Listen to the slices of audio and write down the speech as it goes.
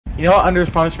You know what Under's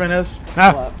punishment is?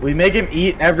 Ah. We make him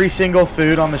eat every single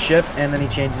food on the ship, and then he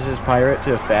changes his pirate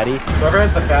to a fatty. Whoever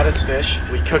has the fattest fish,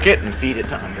 we cook it and feed it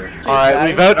to Under. Alright,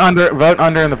 we vote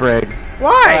Under in the brig.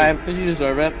 Why? Because you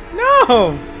deserve it.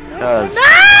 No! Because No!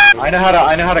 I know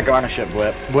how to garnish it,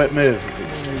 Whip. Whip, move.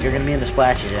 You're gonna be in the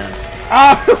splashy zone.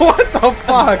 Oh, what the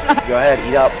fuck? Go ahead,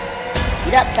 eat up.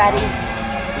 Eat up, fatty.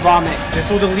 Vomit. This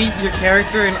will delete your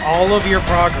character and all of your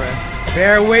progress.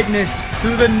 Bear witness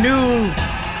to the new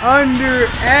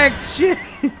UndrAction.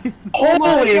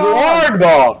 Holy Lord,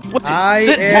 Bob! I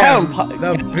am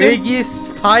the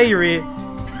biggest pirate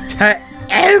to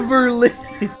ever live.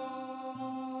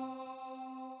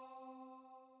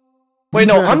 Wait,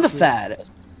 no, I'm the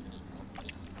fattest.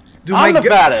 Dude, I'm the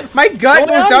fattest. My gut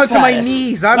goes down to my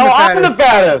knees. I'm the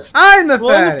fattest. I'm the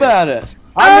fattest.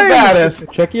 I'm the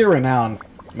fattest. Check your renown.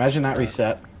 Imagine that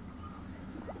reset.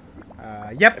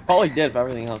 Yep. It probably did for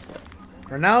everything else.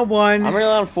 For now, 1. I'm really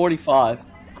on 45.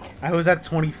 I was at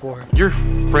 24. You're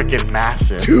freaking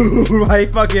massive. Dude, I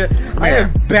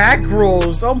have back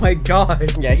rolls. Oh my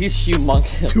god. Yeah, he's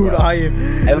humongous. Dude, bro. I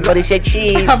am. Everybody said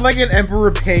cheese. I'm like an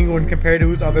emperor penguin compared to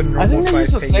his other normal I think they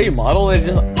size used the same model, they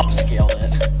just upscaled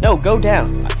it. No, go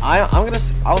down.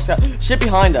 I'll scout. Shit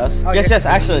behind us. Oh, yes, yeah. yes,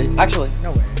 actually.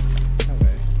 No way. No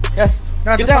way. Yes.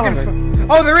 No, Get down, Under.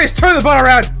 Oh, there is. Turn the boat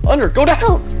around. Under, go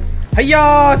down.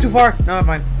 Hiya! Too far. No, I'm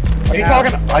fine. Are you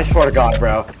talking? I swear to God,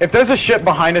 bro. If there's a ship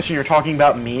behind us and you're talking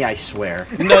about me, I swear.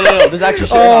 No, there's actually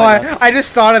shit Oh, behind us. I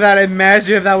just thought of that.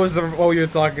 Imagine if that was what you were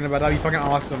talking about. That'd be fucking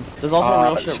awesome. There's also a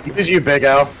real ship. Excuse you, Big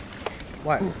O.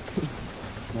 What?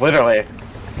 Literally.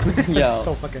 Yo.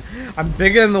 So fucking. I'm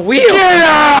bigger than the wheel.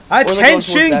 Get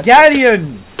Attention,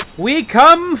 Galleon. We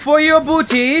come for your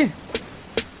booty.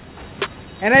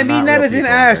 And I mean that as in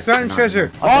ass, not in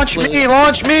treasure. Launch me!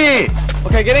 Launch me!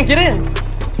 Okay, get in.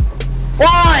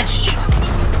 Launch!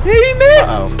 He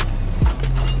missed!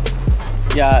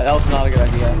 Yeah, that was not a good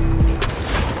idea.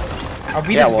 Are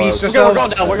we Yeah, just it was. beached Okay,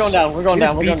 ourselves? we're going down. We're going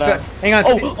down. Hang on.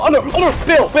 Oh, Under,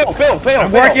 bail.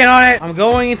 I'm working on it. I'm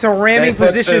going into ramming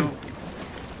position.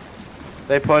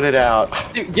 They put it out.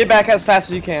 Dude, get back as fast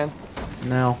as you can.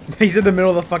 No. He's in the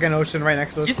middle of the fucking ocean right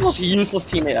next to us. He's the most useless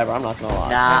teammate ever, I'm not gonna lie.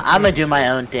 Nah, I'm gonna do my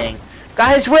own thing.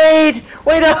 Guys, wait!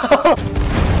 Wait up!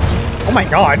 Oh my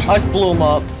god. I just blew him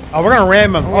up. Oh, we're gonna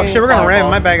ram him. Oh shit, we're gonna ram him.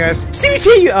 My bad, guys.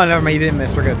 CBT! Oh, never mind. He didn't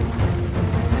miss. We're good.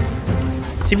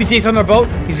 CBT's on their boat.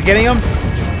 He's getting him.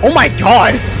 Oh my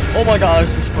god! Oh my god.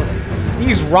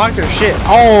 He's rocked their shit.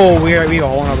 Oh, we got a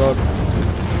hole in our boat.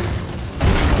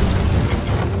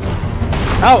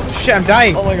 Oh shit, I'm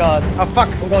dying. Oh my god. Oh fuck.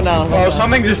 We're going down. Oh,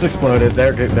 something just exploded.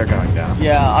 They're going down.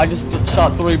 Yeah, I just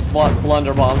shot 3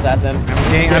 blunder bombs at them.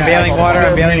 I'm bailing water.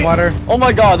 I'm bailing water. Oh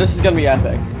my god, this is gonna be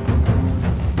epic.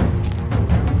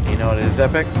 You know what is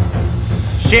epic?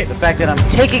 Shit. The fact that I'm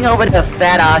taking over the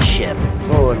fat ass ship.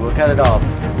 Forward, we'll cut it off.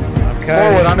 Okay.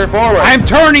 Forward, Under, forward. I'm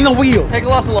turning the wheel. Take a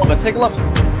left a little bit. Take a left.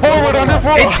 Forward, Under,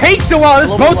 forward. It takes a while. This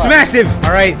A little boat's bit massive.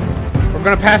 All right. We're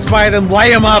gonna pass by them.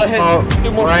 Light them up. Hit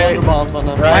 2 more right. blunder bombs on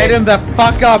them. Light them the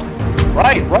fuck up.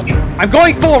 Right. I'm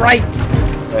going full right.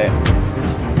 Wait.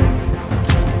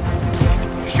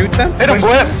 Shoot them. Hit him,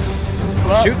 Whip.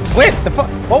 Shoot. Whip. The fuck.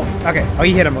 Oh. Okay. Oh,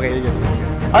 he hit him. Okay. You're good.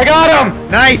 I got him.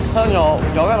 Nice. No,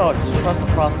 y'all gotta trust the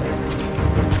process.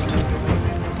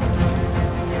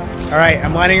 All right.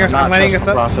 I'm lining us. I'm lining us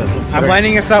up. I'm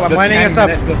lining us up. I'm the lining 10 us up.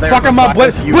 minutes that they're Fuck him up. beside Whip.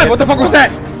 us, you Whip. hit What the fuck was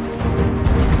once.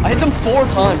 that? I hit them 4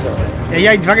 times already.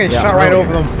 Yeah. You fucking shot right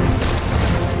over them.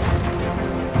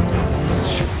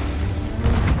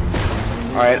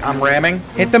 All right, I'm ramming.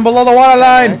 Hit them below the water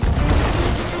line.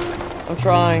 I'm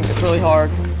trying. It's really hard.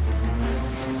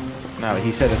 No,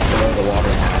 he said it's below the water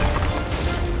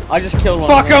I just killed one.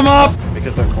 Fuck him up.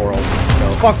 because they're coral.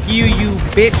 So. Fuck you, you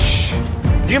bitch.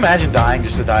 Could you imagine dying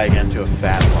just to die again to a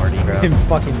fat party, bro? Him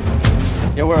fucking.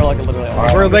 Yeah, we're like literally.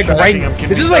 Alright. We're I'm like distracting right. him. Can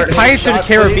This we is like start Pirates of the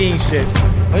hitting shots, Caribbean shit.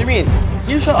 What do you mean?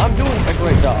 You shot. I'm doing a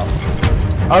great job.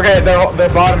 Okay, their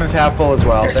bottom is half full as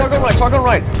well. Here, start going right. Start going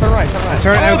right. Turn right. Turn right.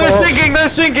 Turn. Oh, they're sinking! They're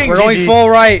sinking! We're GG. going full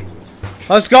right.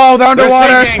 Let's go. They're They're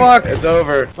underwater as sinking. fuck. It's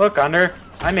over. Look, Under.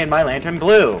 I made my lantern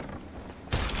blue.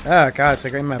 Oh god, it's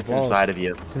like right in my It's balls. inside of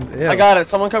you. Ew. I got it.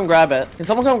 Someone come grab it. Can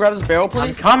someone come grab this barrel, I'm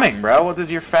please? coming, bro. What does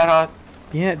your fat ass?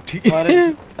 Yeah. How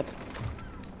did-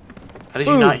 How did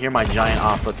you not hear my giant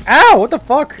offlets? Ow! What the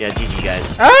fuck? Yeah, GG,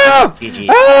 guys. Ow! GG.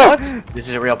 Ow! What? This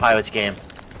is a real Pirates game.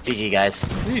 GG, guys.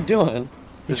 What are you doing?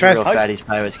 This is a tries real to- fatties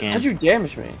Pirates How'd game. you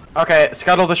damage me? Okay,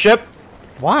 scuttle the ship.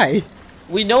 Why?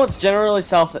 We know it's generally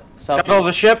south. Scuttle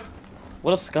the ship.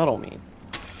 What does scuttle mean?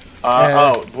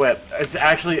 Oh, wait. It's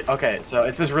actually okay. So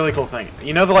it's this really cool thing.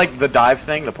 You know the dive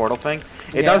thing, the portal thing.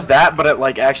 It does that, but it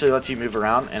like actually lets you move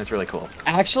around, and it's really cool.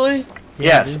 Actually?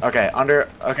 Yes. Okay.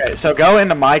 Okay. So go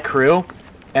into my crew,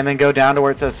 and then go down to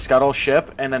where it says scuttle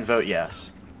ship, and then vote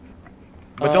yes.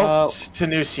 But don't to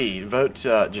new seed. Vote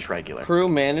just regular. Crew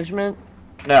management.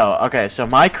 No. Okay. So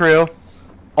my crew,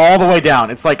 all the way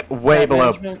down. It's like way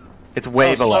below. Management? It's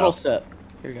way below. Shuttle ship.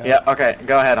 Here you go. Yeah. Okay.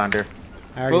 Go ahead, Under.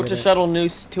 Vote to shuttle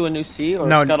to a new sea or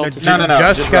No, scuttle no, to No.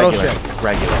 just scuttle regular. ship.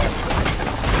 Regular.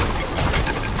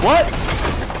 What?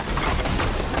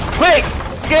 Quick!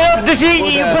 Get up the seat!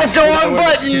 You pressed the wrong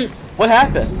button! What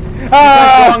happened?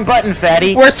 Press the wrong button,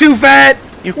 fatty. We're too fat!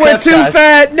 You We're cooked too us.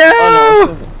 fat! No!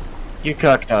 Oh, no. You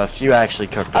cooked us. You actually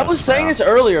cooked us. I was saying bro. this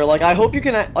earlier. Like, I hope you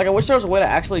can. Like, I wish there was a way to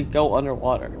actually go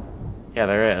underwater. Yeah,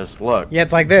 there is. Look. Yeah,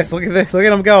 it's like this. Look at this. Look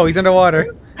at him go. He's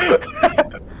underwater.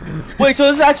 Wait, so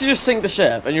this is actually just sink the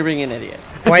ship, and you're being an idiot.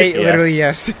 Wait, Yes. literally,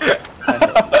 yes.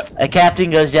 A captain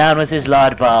goes down with his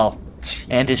lard ball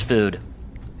and his food.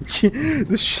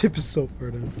 This ship is so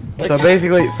far down. So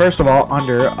basically, first of all,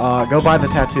 Under, go buy the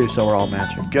tattoo so we're all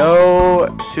matching. Go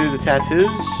to the tattoos,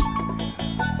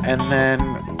 and then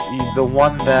the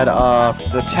one that,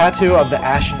 the tattoo of the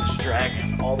Ashen's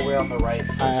dragon, all the way on the right.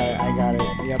 I got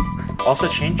it. Yep. Also,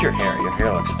 change your hair. Your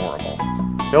hair looks horrible.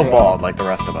 Go bald like the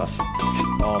rest of us.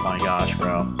 Oh my gosh,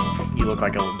 bro. You look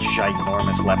like a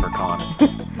ginormous leprechaun.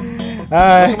 Look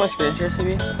at my screen share,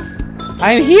 CB.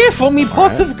 I'm here for me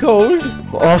pot of gold.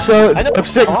 Also, I know-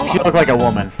 lipstick makes you look like a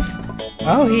woman.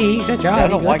 Oh, he's a I jolly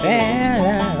don't good like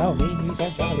fella. Oh, he's a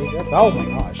jolly good. Oh my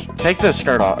gosh. Take the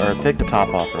skirt off, or take the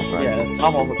top off real quick. Yeah, the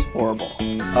top one looks horrible.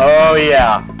 Oh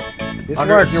yeah. This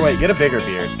Under, works. here, wait, get a bigger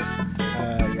beard.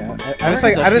 Yeah. I I just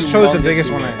think like. I it's a just chose the humongous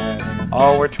biggest one beard. I had.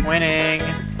 Oh, we're twinning.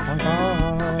 Oh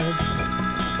god.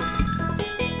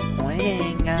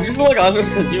 Twinning. You just look under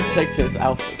because you picked his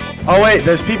outfit. Oh wait,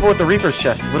 there's people with the Reaper's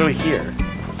chest literally here.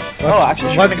 Let's,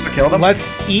 actually, let's kill them? Let's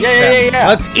eat Yeah, them. yeah.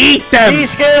 Let's eat them. Be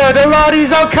scared, the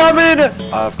Lotties are coming!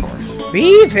 Of course.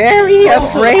 Be very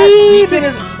afraid.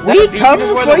 We come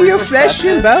is where for the your Reaper's flesh chest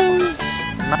and is? bones.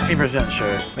 90% sure.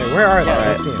 Wait, where are they? Yeah,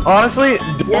 Let's see 'em. Honestly,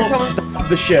 don't coming. stop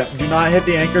the ship. Do not hit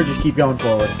the anchor, just keep going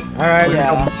forward. All right. We're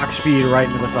Yeah. gonna go Mach speed right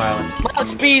into this island. Mach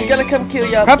speed, gonna come kill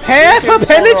you. Prepare for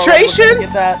penetration.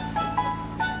 Get that.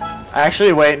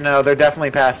 Actually, wait, no, they're definitely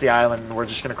past the island and we're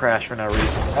just gonna crash for no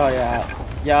reason. Oh yeah.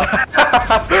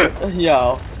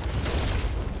 Yo.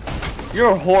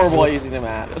 You're horrible at using the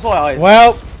map. That's why I always.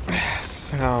 Well,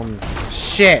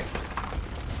 shit.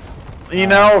 You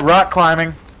know, rock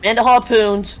climbing. And the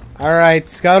harpoons. All right,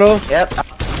 Scuttle. Yep.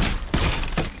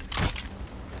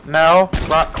 No,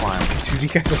 rock climb. Dude, you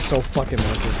guys are so fucking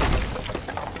messy.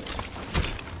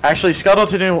 Actually,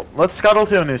 let's scuttle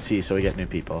to a new sea so we get new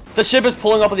people. The ship is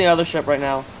pulling up on the other ship right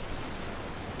now.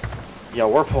 Yeah,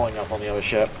 we're pulling up on the other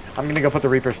ship. I'm gonna go put the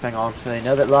Reaper's thing on so they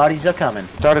know that Lotties are coming.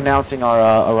 Start announcing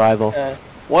our arrival.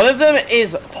 One of them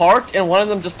is parked and one of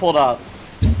them just pulled up.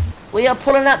 We are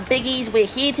pulling up, Biggies. We're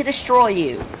here to destroy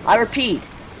you. I repeat,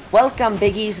 welcome,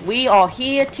 Biggies. We are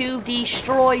here to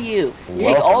destroy you.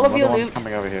 Take all of Welcome, your other one's loot.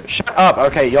 coming over here. Shut up.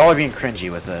 Okay, y'all are being cringy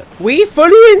with it. We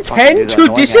fully Fucking intend do that to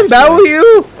annoying ass disembowel voice.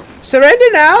 you. Surrender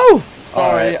now. All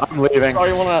Sorry. right, I'm leaving. Sorry,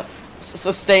 you wanna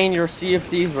sustain your Sea of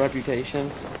Thieves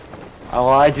reputation. Oh,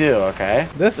 I do. Okay.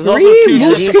 The also two three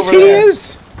ships over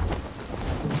musketeers.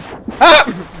 Ah!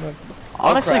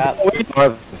 Honestly, crap. we are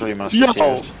the three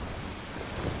musketeers.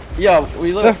 Yo,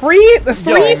 we The live. three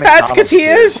McDonald's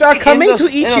fatsketeers are coming in to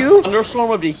eat in a you. thunderstorm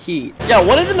of the heat. Yeah,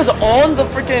 one of them is on the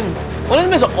freaking. One of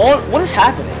them is on. What is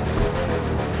happening?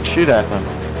 Shoot at them.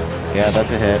 Yeah,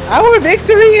 that's a hit. Our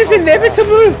victory is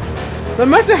inevitable. No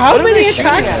matter how What are many they shooting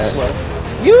at attacks, us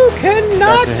with? you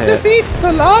cannot That's a hit. defeat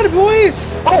the Lord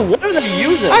Boys. Oh, what are they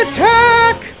using?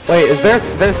 Attack! Wait,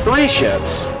 there's three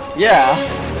ships? Yeah.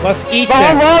 Let's eat The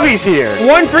whole them. lobby's here.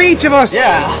 One for each of us.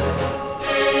 Yeah.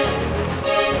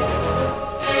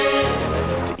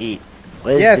 To eat.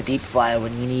 Where's Yes. the deep fryer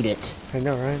when you need it? I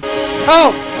know, right?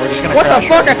 Oh! We're just gonna What the crash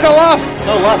fuck? right I fell off.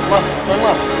 No, left. Turn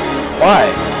left. Why?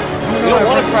 You don't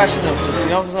want to crash into them. You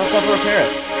don't have to repair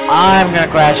it. I'm gonna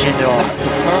crash into him.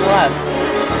 Turn left.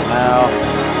 No.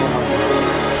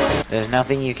 There's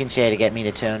nothing you can say to get me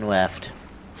to turn left.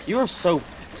 You are so.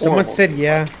 Someone horrible. said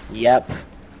yeah. Yep.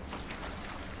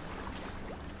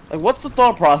 Like, what's the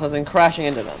thought process in crashing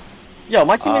into them? Yo,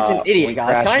 my teammate's an we idiot,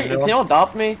 guys. crashed into Can him? you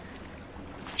adopt me?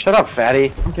 Shut up,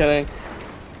 fatty. I'm kidding.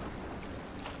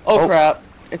 Oh, Oh. crap.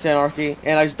 It's anarchy,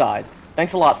 and I just died.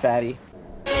 Thanks a lot, fatty.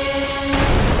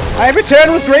 I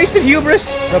return with grace and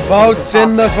hubris. The boat's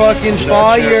in the fucking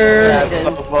fire. Set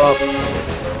stuff up.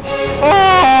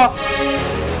 Ah!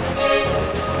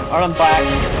 Alright, I'm back.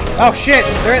 Oh shit!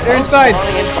 They're inside.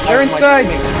 They're inside.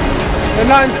 They're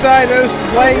not inside. They're just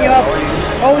lighting up.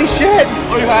 Holy shit!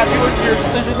 Are you happy with your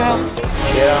decision now?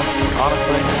 Yeah,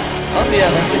 honestly. Oh yeah,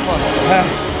 that's pretty fun.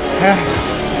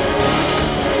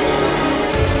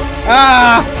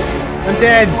 I'm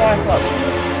dead. What's up?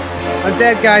 I'm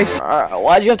dead, guys.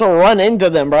 Why'd you have to run into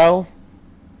them, bro?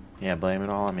 Yeah, blame it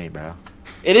all on me, bro.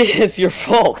 It is your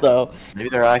fault, though. Maybe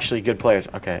they're actually good players.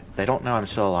 Okay, they don't know I'm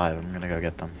still alive. I'm gonna go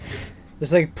get them.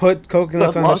 Just like put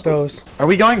coconuts on the stoves. Are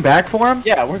we going back for them?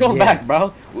 Yeah, we're going back,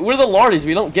 bro. We're the Lordies.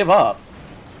 We don't give up.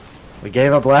 We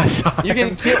gave up last time. You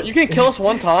can kill us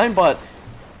one time, but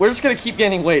we're just gonna keep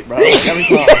gaining weight, bro. Like every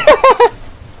time.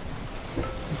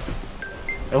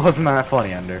 It wasn't that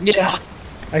funny, Under. Yeah.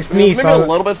 I sneezed. Maybe a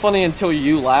little bit funny until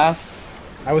you laugh.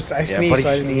 I sneezed. Yeah, but he so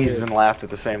I didn't sneezed hear and laughed at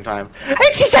the same time.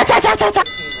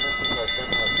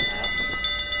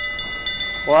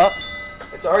 What?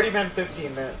 It's already been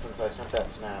 15 minutes since I sent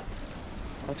that snap.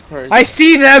 That's crazy. I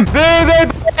see them.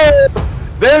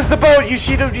 There's the boat. You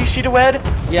see the red?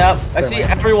 Yep. I see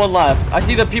everyone left. I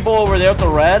see the people over there with the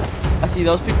red. I see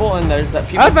those people, and there's that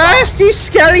people. Avast, you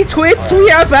skelly twits! We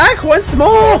are back once more.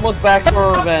 Almost back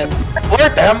for revenge.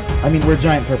 Alert them! I mean, we're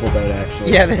giant purple boat,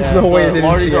 actually. Yeah, there's no way they didn't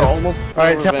Lordies see are us. almost All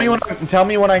right, for tell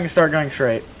me when I can start going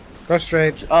straight. Go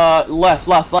straight. Left.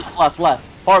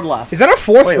 Hard left. Is that our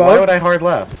fourth Wait, boat? why would I hard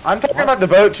left? I'm talking about the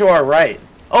boat to our right.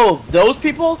 Oh, those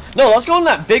people? No, let's go in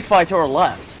that big fight to our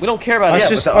left. We don't care about Let's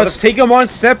it. just but let's take them on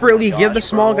separately. Oh, Give the gosh,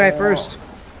 small bro. guy first.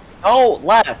 Oh,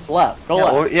 left. Go Yeah,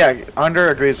 left. well, yeah, Under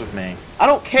agrees with me. I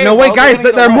don't care. No, bro. wait, guys,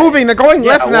 They're they're going moving. They're going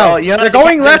Yeah, left now. well, you know, They're you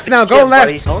going can't left do now. shit, Go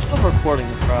buddy. left. Don't stop recording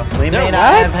this, bro. We may They're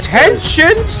not have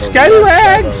Attention,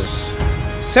 scallywags!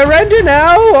 Surrender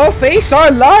now or face our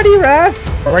Lottie Wrath.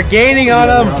 We're gaining on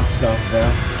them.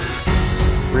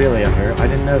 Really, Under? I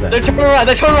didn't know that. They're turning around.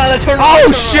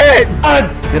 Oh shit!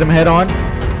 Hit him head on.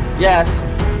 Yes.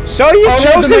 So you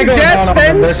chose the the Megalodon death on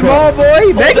pen, them, they're small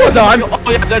boy. Megalodon. Oh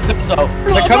yeah, they're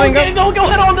coming up. No, go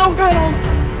head on. No, go head on.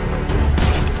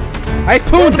 I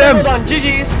pooped them. Megalodon,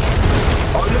 GG's.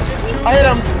 I hit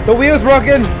him. The wheel's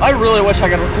broken. I really wish I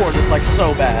could record this like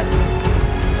so bad.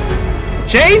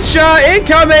 Chain shot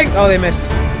incoming. Oh, they missed.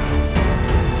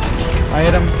 I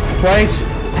hit him twice.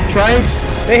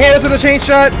 They hit us with a chain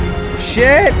shot.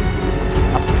 Shit.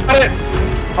 Got it.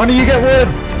 Under, you get wood.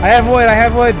 I have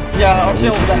wood. Yeah, our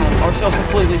sail's down. Our sail's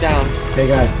completely down. Hey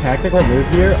guys, tactical move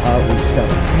here. We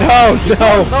scuttle. No.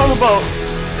 Not on the boat.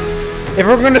 If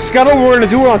we're gonna scuttle, we're gonna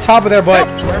do it on top of their butt.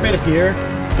 Mermaid appear.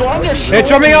 Go on there. They're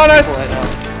jumping on us.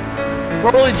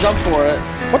 Bro, really jump for it.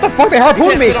 What the fuck? They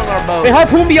harpooned me. sit on our boat. They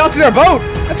harpooned me onto their boat.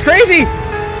 That's crazy.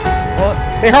 What?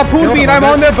 They harpooned me and I'm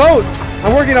on their boat.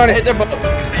 I'm working on Hit it. their boat.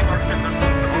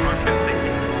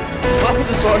 Not with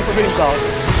the sword for being dog.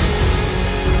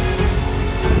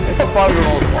 It's a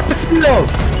 5-year-old.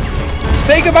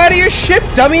 Say goodbye to your ship,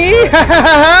 dummy.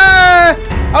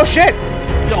 Oh shit.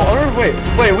 Yo, Under,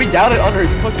 wait, we doubted Under is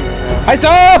cooking right now.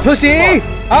 Huzzah, pussy.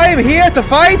 I am here to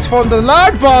fight for the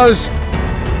large balls.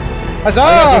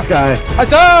 Huzzah. This guy.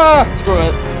 Huzzah. Screw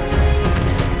it.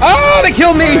 Oh, they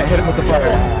killed me. Hit him with the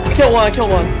fire. I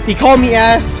killed one. He called me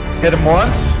ass. Hit him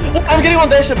once. I'm getting on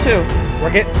their ship too.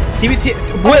 We're getting CBT.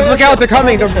 Whip, look out, they're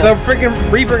coming. The freaking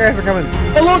Reaper guys are coming.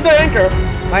 Unload their anchor.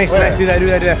 Nice, do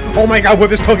that. Oh my god,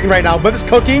 Whip is cooking right now. Whip is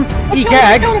cooking. Eat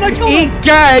gag. I killed him. Eat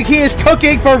gag. He is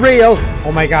cooking for real.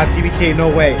 Oh my god, CBT, no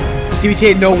way.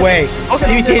 CBT, no way.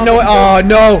 CBT, no way. Oh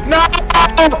no. No.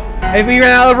 If we ran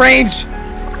out of range.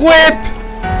 Whip.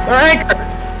 Their anchor.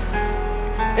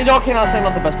 And y'all cannot say I'm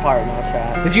not the best pirate in our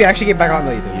chat. Did you actually get back on?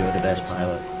 No, you didn't. You were the best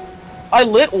pilot. I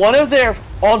lit one of their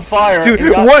on fire. Dude,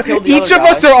 and what? killed the Each other of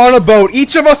us guy. are on a boat.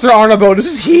 This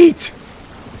is heat.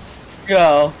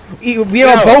 Go. We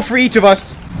have a boat for each of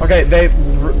us. Okay,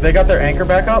 they got their anchor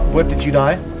back up. What, did you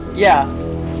die? Yeah.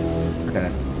 Okay.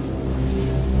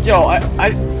 Yo, I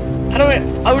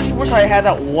don't. I just wish I had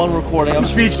that one recording. I'm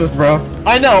speechless, bro.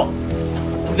 I know.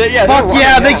 Fuck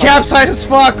yeah, they capsized as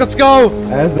fuck. Let's go.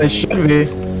 As they should be.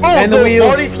 Oh, And the the wheel.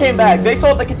 Lordies came back. They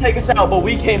thought they could take us out, but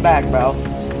we came back, bro.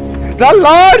 The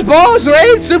Lord Boss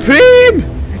reigns supreme.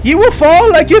 You will fall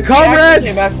like your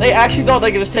comrades. They actually thought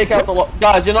they could just take out the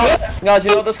guys. You know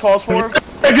what this calls for? Get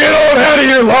on out of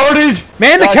here, Lordies!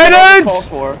 Man the Guys, you know what this cannons! calls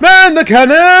for? Man the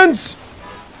cannons!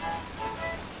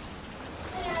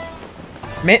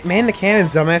 Man the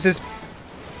cannons, dumbasses.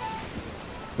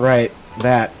 Right,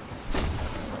 that.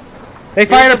 They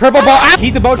fired a purple ball. Ah!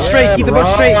 Keep the boat straight. Keep the boat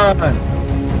straight.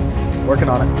 Working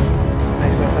on it.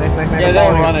 Nice. Yeah,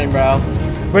 they're running, bro.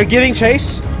 We're giving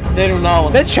chase. They do not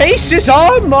want The chase is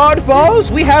on, mod balls.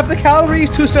 We have the calories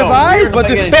to survive, but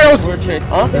the barrels. Honestly,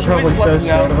 They're should we probably just so let them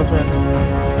scared go? of us right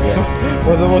now.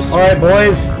 We're the most. All right,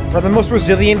 boys. We're the most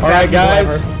resilient. All right,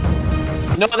 guys.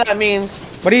 Ever. You know what that means?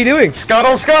 What are you doing?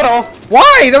 Scuttle, scuttle.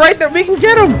 Why? They're right there. We can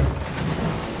get them.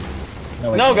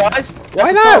 No, guys.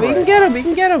 Why not? We can get them. We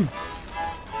can get them.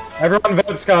 Everyone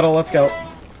vote scuttle. Let's go.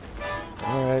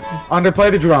 All right.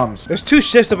 Underplay the drums. There's 2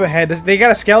 ships up ahead. They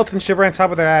got a skeleton ship right on top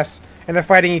of their ass, and they're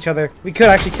fighting each other. We could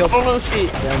actually kill them. Oh no,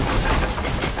 shit.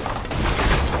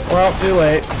 Well, too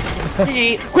late.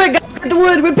 Quick, guys, the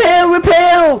wood,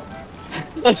 repel!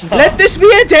 Let this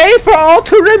be a day for all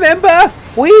to remember.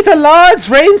 We, the Lords,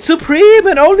 reign supreme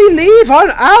and only leave on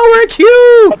our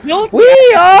cue.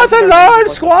 We are the Lord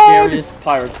Squad. Scariest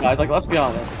pirates, guys. Like, let's be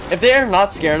honest. If they are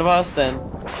not scared of us, then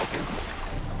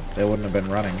They wouldn't have been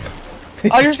running.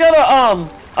 I just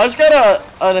got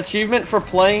an achievement for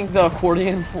playing the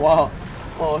accordion while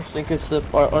a sink is sip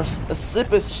or a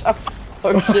sip is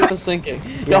or ship is sinking.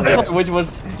 Y'all tell me which one?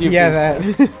 Yeah, that.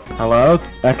 Hello?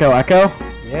 Echo, echo?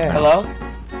 Yeah. Hello?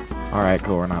 Alright,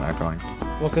 cool. We're not echoing.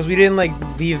 Well, because we didn't like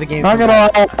leave the game. I'm gonna.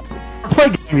 Let's play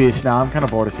Gang Beasts now. I'm kind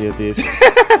of bored of Sea of Thieves.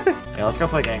 Yeah, let's go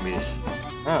play Gang Beasts.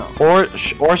 Oh.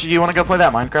 Or should you want to go play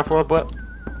that Minecraft World Blip?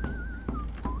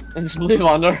 And just leave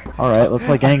under. Alright, let's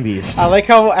play Gang Beasts. I like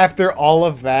how after all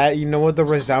of that, you know what the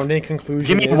resounding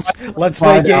conclusion Give me is? one- Let's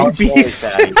play Gang Alex Foley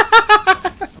Beasts. fatty.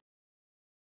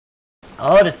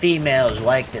 All the females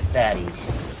like the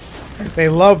fatties. They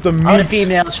love the meat. All the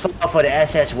females fall for the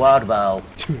SS Wild Bow.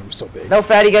 Dude, I'm so big. No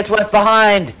fatty gets left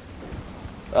behind.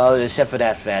 Oh, except for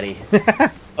that fatty.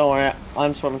 Don't worry,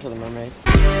 I'm swimming to the mermaid.